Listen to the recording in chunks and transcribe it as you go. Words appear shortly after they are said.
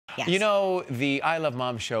Yes. You know, the I Love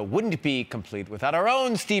Mom show wouldn't be complete without our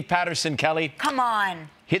own Steve Patterson, Kelly. Come on.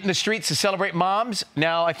 Hitting the streets to celebrate moms.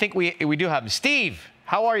 Now, I think we do have him. Steve,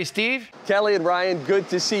 how are you, Steve? Kelly and Ryan, good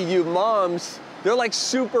to see you. Moms, they're like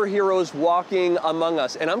superheroes walking among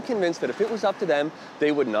us. And I'm convinced that if it was up to them,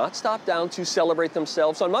 they would not stop down to celebrate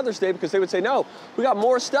themselves on Mother's Day, because they would say, no, we got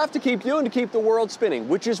more stuff to keep doing to keep the world spinning,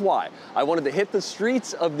 which is why I wanted to hit the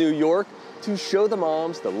streets of New York to show the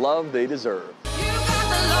moms the love they deserve.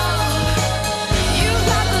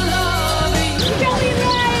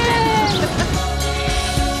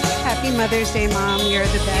 Happy Mother's Day, Mom. You're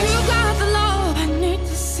the best. You got the love I need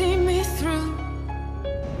to see me through.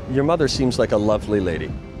 Your mother seems like a lovely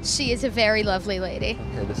lady. She is a very lovely lady.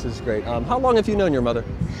 Okay, this is great. How long have you known your mother?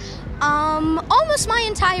 Almost my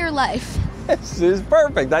entire life. This is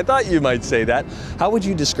perfect. I thought you might say that. How would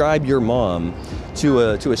you describe your mom to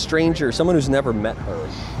a stranger, someone who's never met her?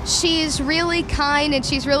 She's really kind and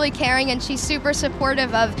she's really caring and she's super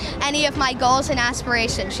supportive of any of my goals and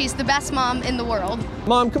aspirations. She's the best mom in the world.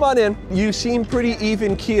 Mom, come on in. You seem pretty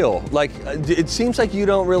even keel. Like, it seems like you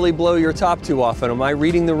don't really blow your top too often. Am I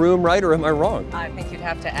reading the room right, or am I wrong? I think you'd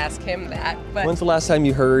have to ask him that. But when's the last time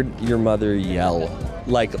you heard your mother yell?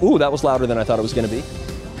 Like, ooh, that was louder than I thought it was going to be.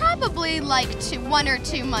 Probably like 1 or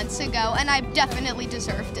 2 months ago, and I definitely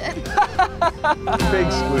deserved it.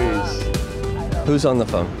 Big squeeze. Who's on the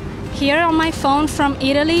phone? Here on my phone from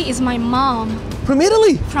Italy is my mom. From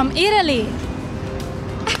Italy? From Italy.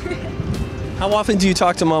 How often do you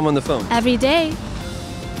talk to Mom on the phone? Every day.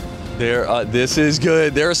 This is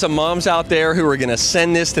good. There are some moms out there who are going to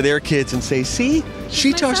send this to their kids and say, see,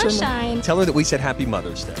 she talks to her mom. Tell her that we said Happy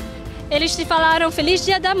Mother's Day. Eles te falaram Feliz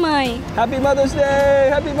Dia da Mãe. Happy Mother's Day!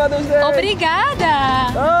 Happy Mother's Day!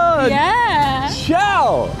 Obrigada! Oh, yeah!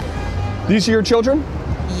 Ciao! These are your children?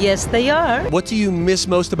 yes, they are. What do you miss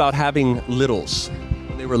most about having littles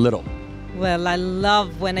when they were little? Well, I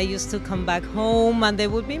love when I used to come back home and they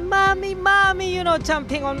would be, Mommy, Mommy, you know,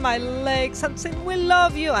 jumping on my legs and saying, we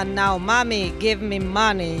love you. And now, Mommy, give me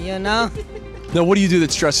money, you know? Now, what do you do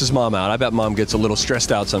that stresses Mom out? I bet Mom gets a little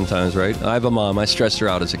stressed out sometimes, right? I have a mom. I stressed her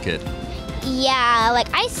out as a kid. Yeah, like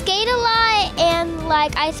I skate a lot and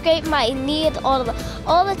like I scrape my knee all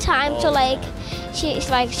the time. So like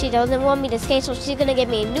she doesn't want me to skate, so she's gonna give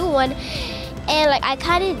me a new one. And like I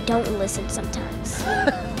kind of don't listen sometimes.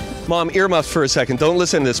 Mom, earmuffs for a second. Don't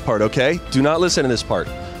listen to this part, okay? Do not listen to this part.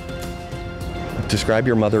 Describe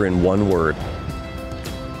your mother in one word.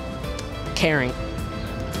 Caring.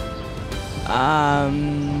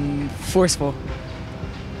 Forceful.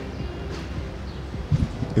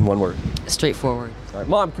 In one word. Straightforward. All right,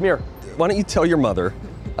 Mom, come here. Why don't you tell your mother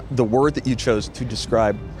the word that you chose to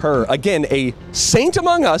describe her? Again, a saint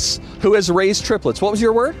among us who has raised triplets. What was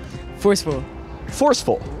your word? Forceful.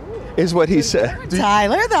 Forceful is what he said.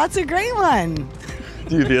 Tyler, that's a great one.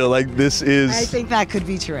 Do you feel like this is... I think that could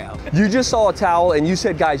be true. You just saw a towel and you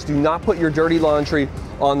said, guys, do not put your dirty laundry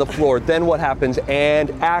on the floor. Then what happens?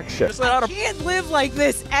 And action. I can't live like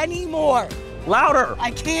this anymore. Louder.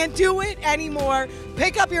 I can't do it anymore.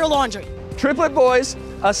 Pick up your laundry. Triplet boys,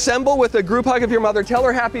 assemble with a group hug of your mother. Tell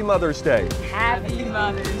her Happy Mother's Day. Happy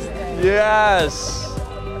Mother's Day. Yes.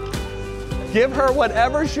 Give her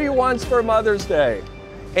whatever she wants for Mother's Day.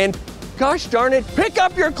 And gosh darn it, pick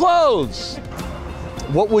up your clothes.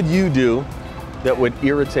 What would you do that would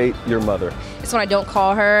irritate your mother? It's when I don't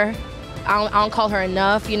call her. I don't call her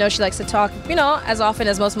enough. You know, she likes to talk, you know, as often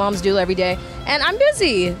as most moms do every day. And I'm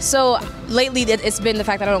busy. So lately it's been the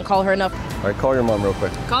fact that I don't call her enough. All right, call your mom real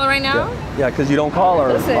quick. Call her right now? Yeah, because you don't call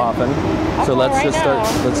her often. So let's right just start,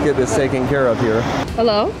 let's get this taken care of here.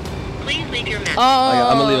 Hello? Please leave your message.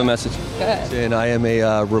 I'm gonna leave a message. Go ahead. And I am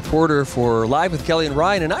a reporter for Live with Kelly and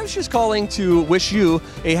Ryan, and I was just calling to wish you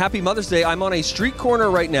a happy Mother's Day. I'm on a street corner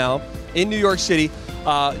right now in New York City,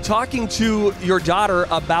 talking to your daughter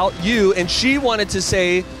about you, and she wanted to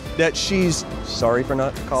say that she's sorry for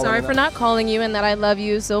not calling. Sorry for not calling you, and that I love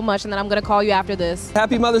you so much, and that I'm gonna call you after this.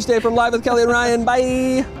 Happy Mother's Day from Live with Kelly and Ryan.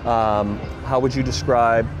 Bye. How would you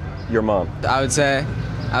describe your mom? I would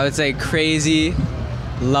say crazy,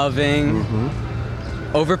 loving,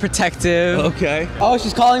 overprotective. Okay. Oh,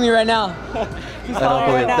 she's calling me right now. I don't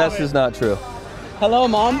believe it. That's just not true. Hello,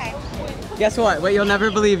 Mom. Guess what? Wait, you'll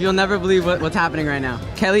never believe what's happening right now.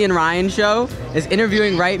 Kelly and Ryan show is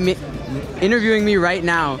interviewing me right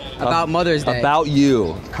now about Mother's Day. About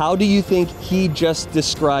you. How do you think he just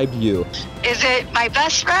described you? Is it my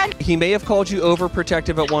best friend? He may have called you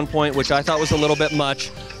overprotective at one point, which I thought was a little bit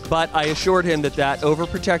much, but I assured him that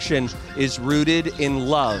overprotection is rooted in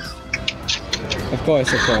love. Of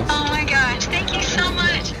course, of course. Oh my gosh, thank you so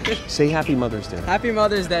much. Say Happy Mother's Day. Happy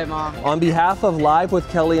Mother's Day, Mom. On behalf of Live with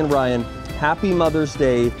Kelly and Ryan, Happy Mother's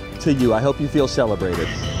Day to you. I hope you feel celebrated.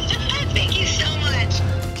 Thank you so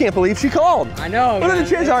much. Can't believe she called. I know. What are the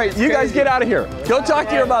chances? All right, you guys get out of here. Go talk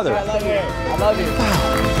to your mother. I love you. I love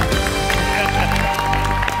you.